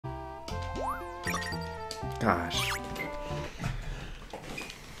Gosh.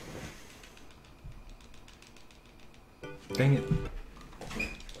 Dang it.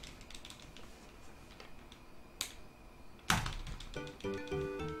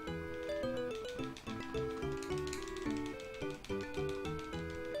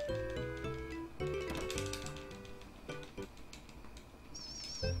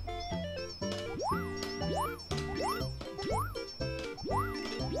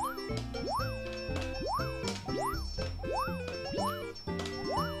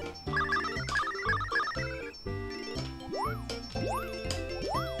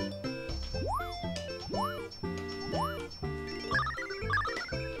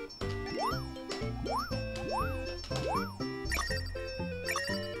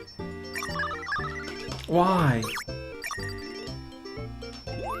 Why?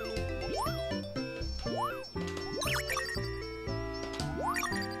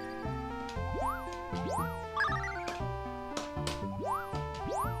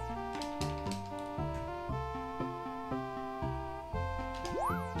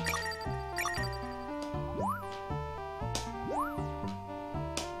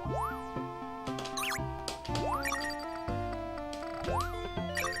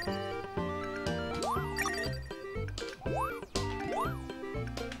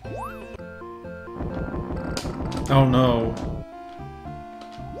 Oh no.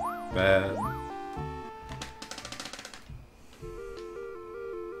 Bad.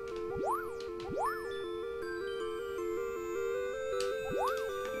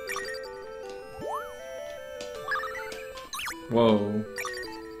 Whoa.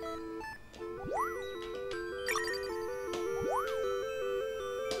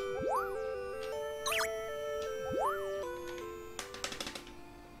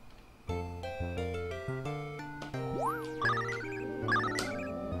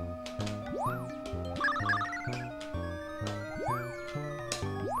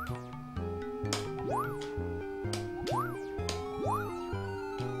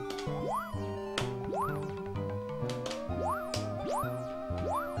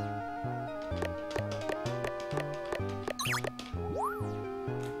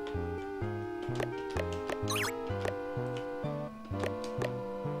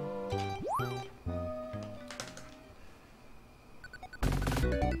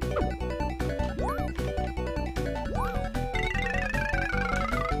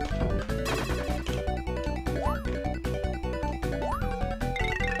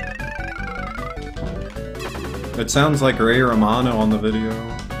 It sounds like Ray Romano on the video.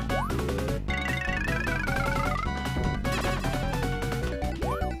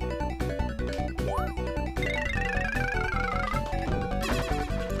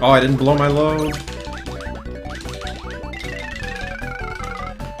 Oh, I didn't blow my load.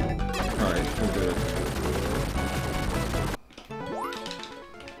 Alright, we're good.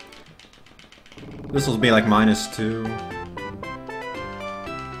 This will be like -2.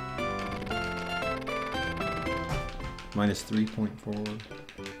 -3.4.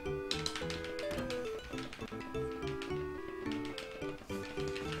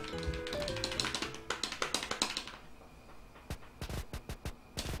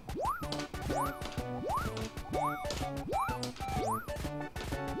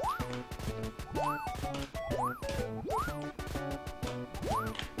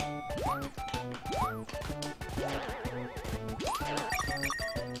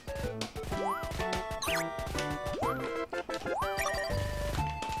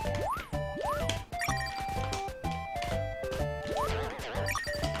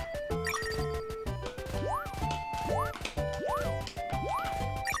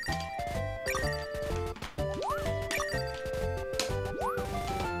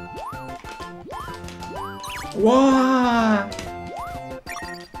 What?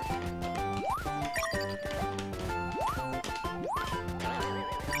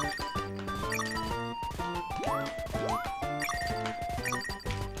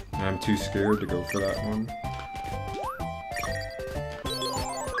 I'm too scared to go for that one.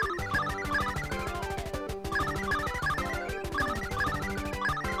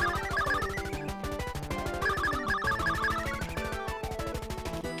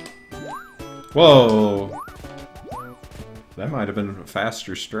 Whoa! That might have been a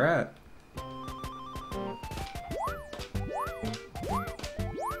faster strat.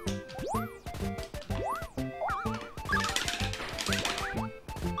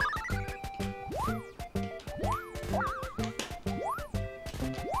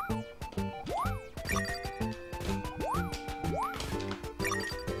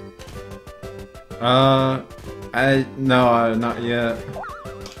 No, not yet.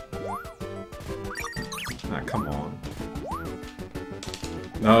 Ah, come on.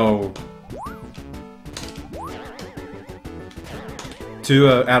 No. 2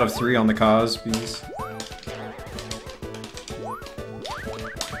 out of 3 on the Cosbys.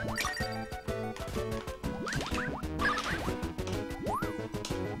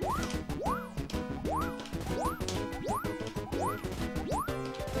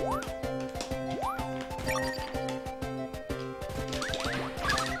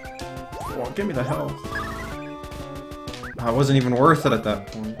 Oh, give me the health. Oh, it wasn't even worth it at that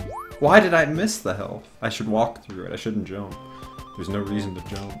point. Why did I miss the health? I should walk through it. I shouldn't jump. There's no reason to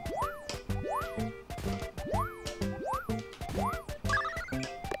jump.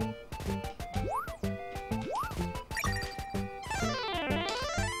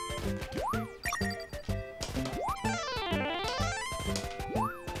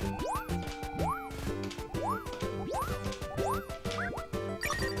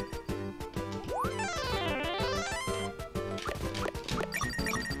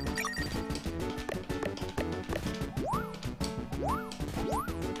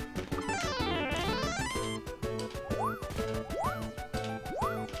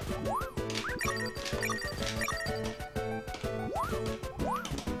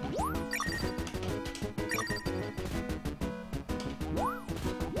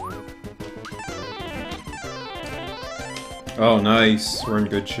 Oh, nice. We're in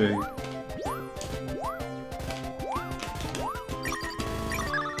good shape.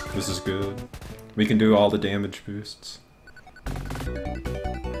 This is good. We can do all the damage boosts.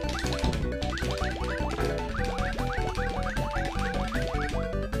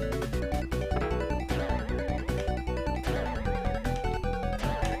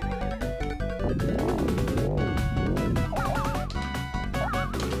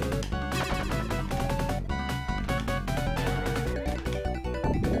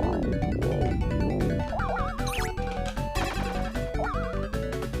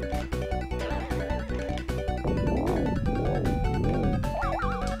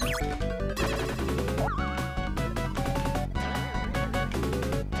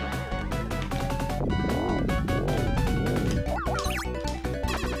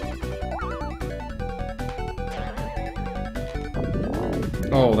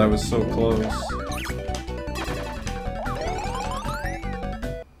 Oh, that was so close.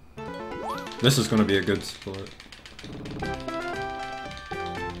 This is gonna be a good split.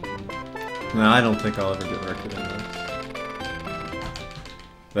 No, I don't think I'll ever get record in this.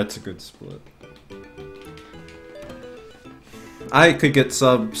 That's a good split. I could get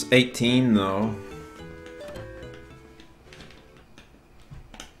subs 18 though.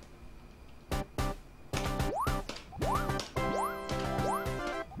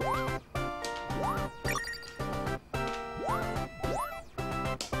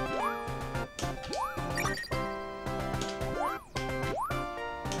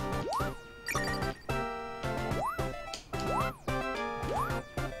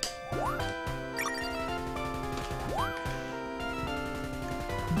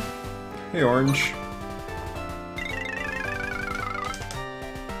 Hey, Orange.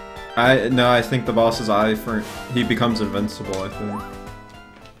 I think the boss's eye for he becomes invincible, I think.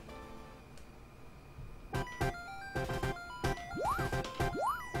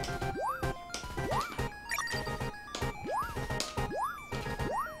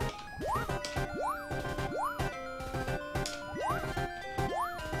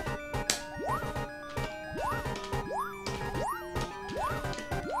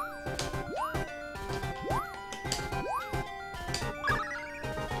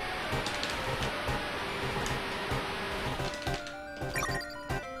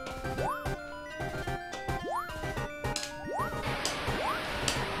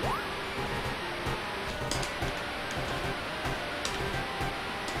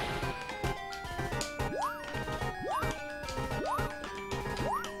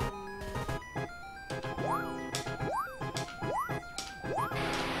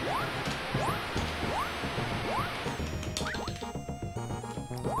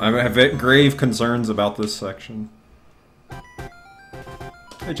 I have grave concerns about this section.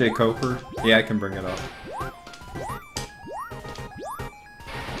 Hey, Jay Coper. Yeah, I can bring it up.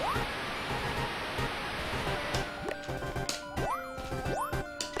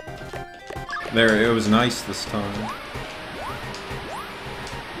 There, it was nice this time.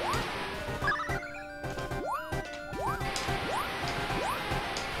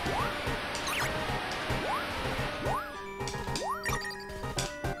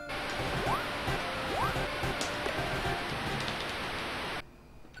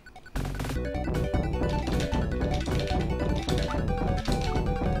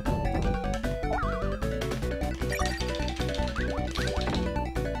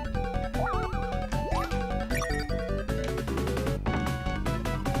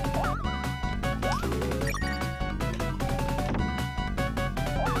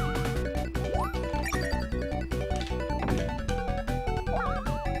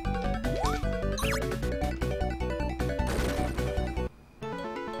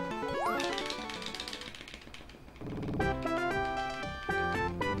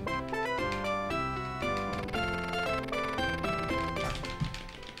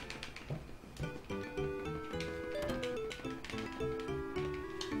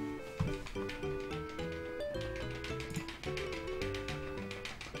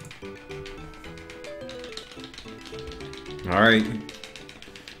 Alright.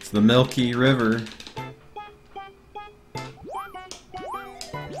 It's the Milky River.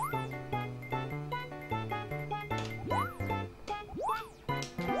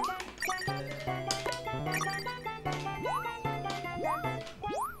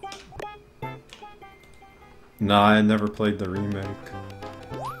 Nah, I never played the remake.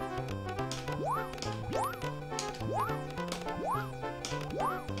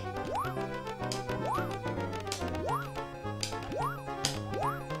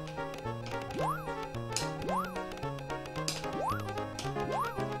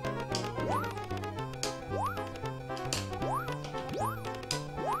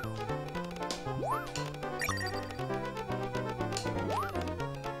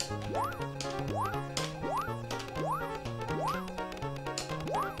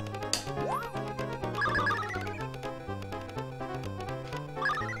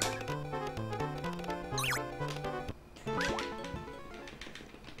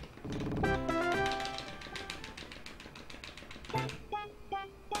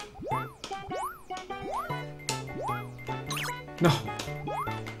 No.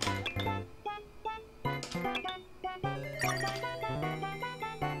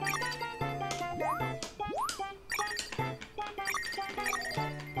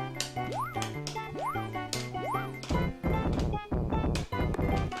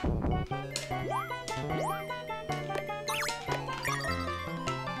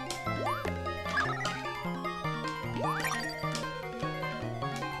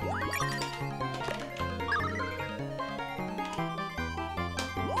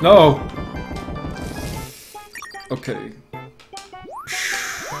 No! Okay.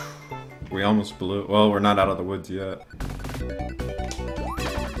 We almost blew. Well, we're not out of the woods yet.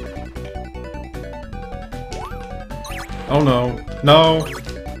 Oh no. No!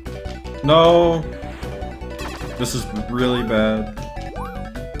 No! This is really bad.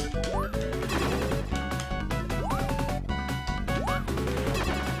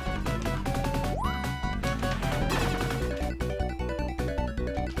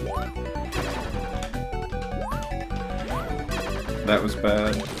 That was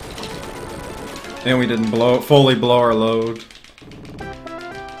bad. And we didn't fully blow our load.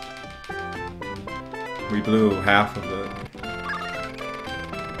 We blew half of it.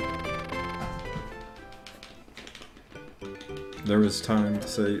 There was time to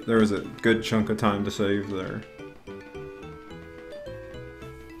save. There was a good chunk of time to save there.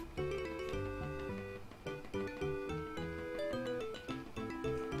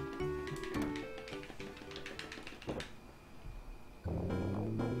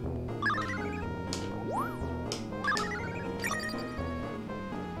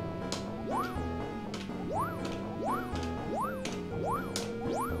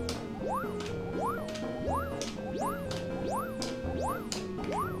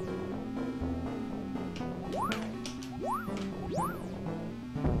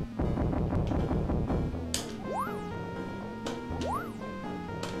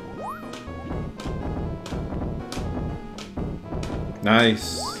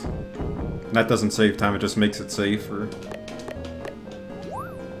 Nice. That doesn't save time, it just makes it safer.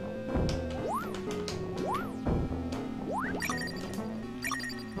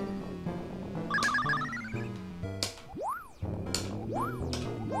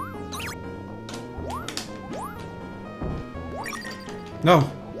 No!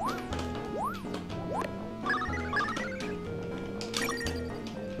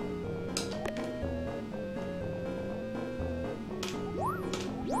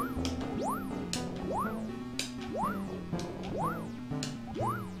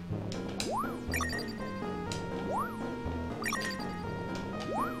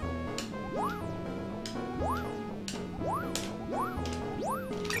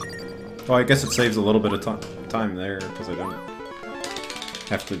 Well, I guess it saves a little bit of time there, because I don't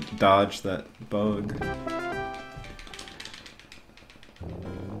have to dodge that bug.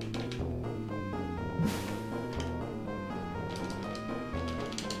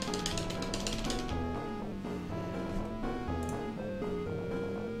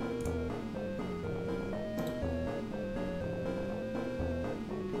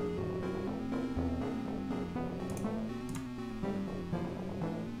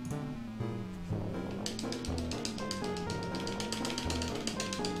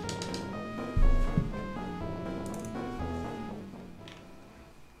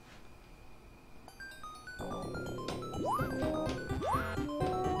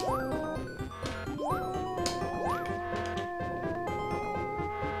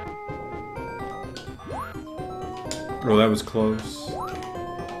 Oh, that was close.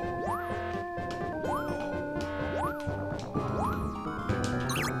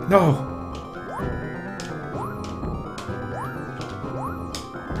 No!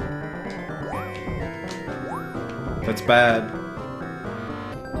 That's bad.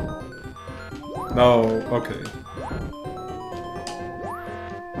 No, okay.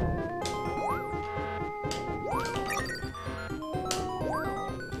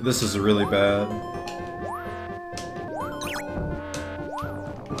 This is really bad.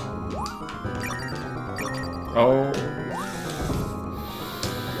 Oh.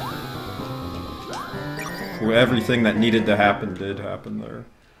 Well, everything that needed to happen did happen there.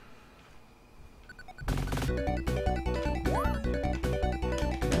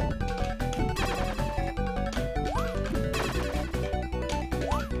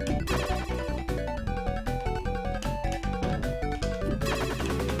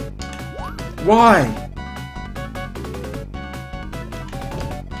 Why?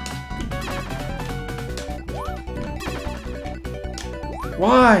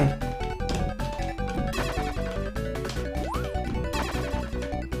 Why?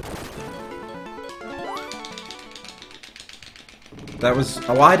 That was...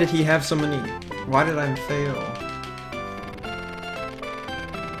 Why did he have so many... Why did I fail?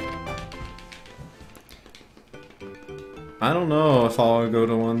 I don't know if I'll go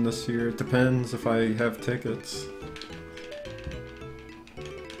to one this year. It depends if I have tickets.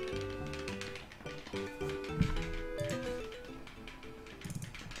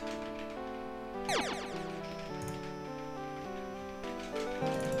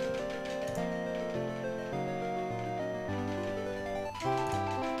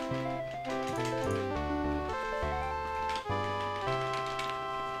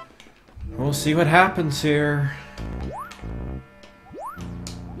 We'll see what happens here.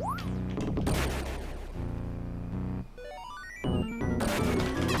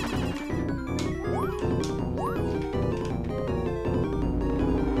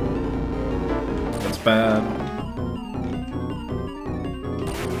 Bad.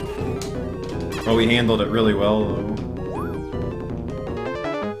 Oh, we handled it really well, though.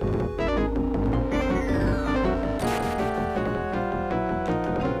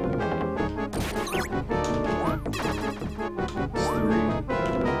 It's 3.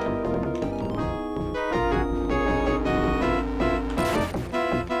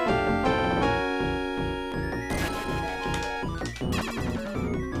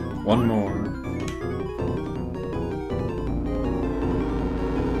 One more.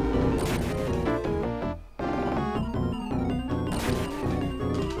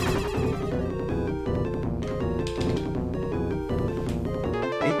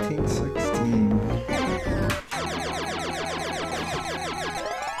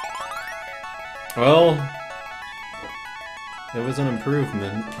 Well, it was an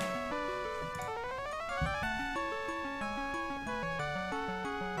improvement.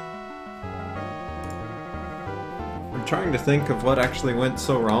 I'm trying to think of what actually went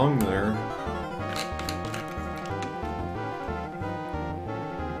so wrong there.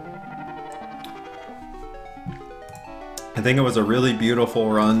 I think it was a really beautiful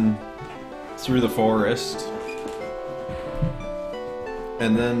run through the forest.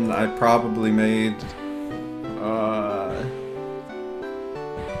 And then I probably made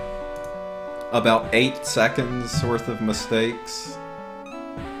about 8 seconds worth of mistakes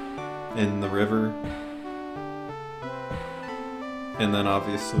in the river. And then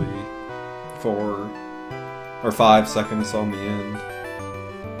obviously 4 or 5 seconds on the end.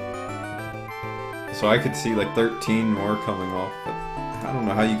 So I could see like 13 more coming off, but I don't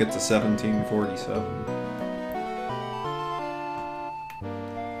know how you get to 1747.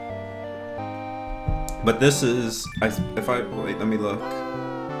 But this is, wait, let me look.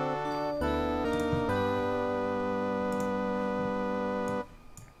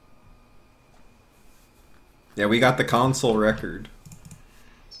 Yeah, we got the console record.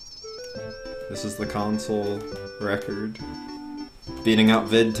 This is the console record. Beating out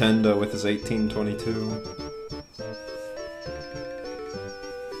Vidtendo with his 1822.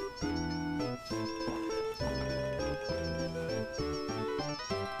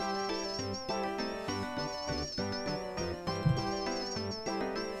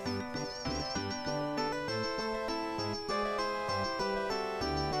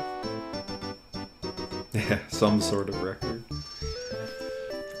 Yeah, some sort of record.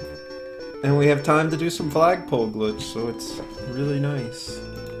 And we have time to do some flagpole glitch, so it's really nice.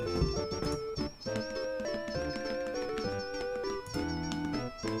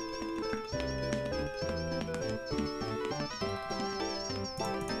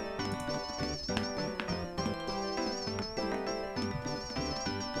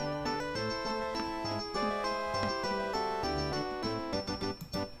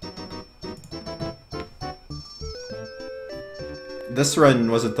 this run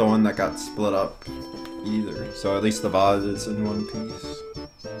wasn't the one that got split up either, so at least the VOD is in one piece.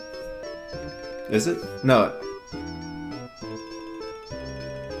 Is it? No.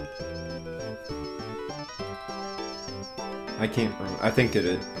 I can't remember. I think it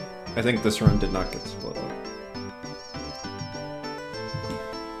did. I think this run did not get split up.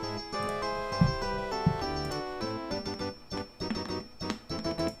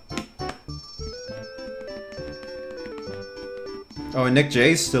 Oh, and Nick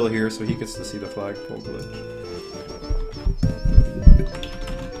J's still here, so he gets to see the flagpole glitch.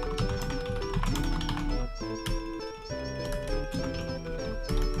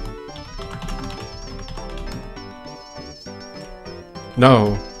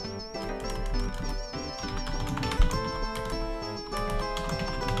 No.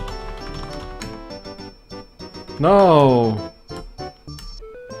 No.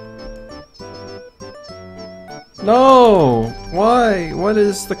 No! Why? What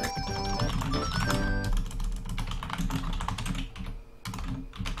is the...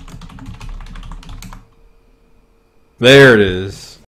 There it is.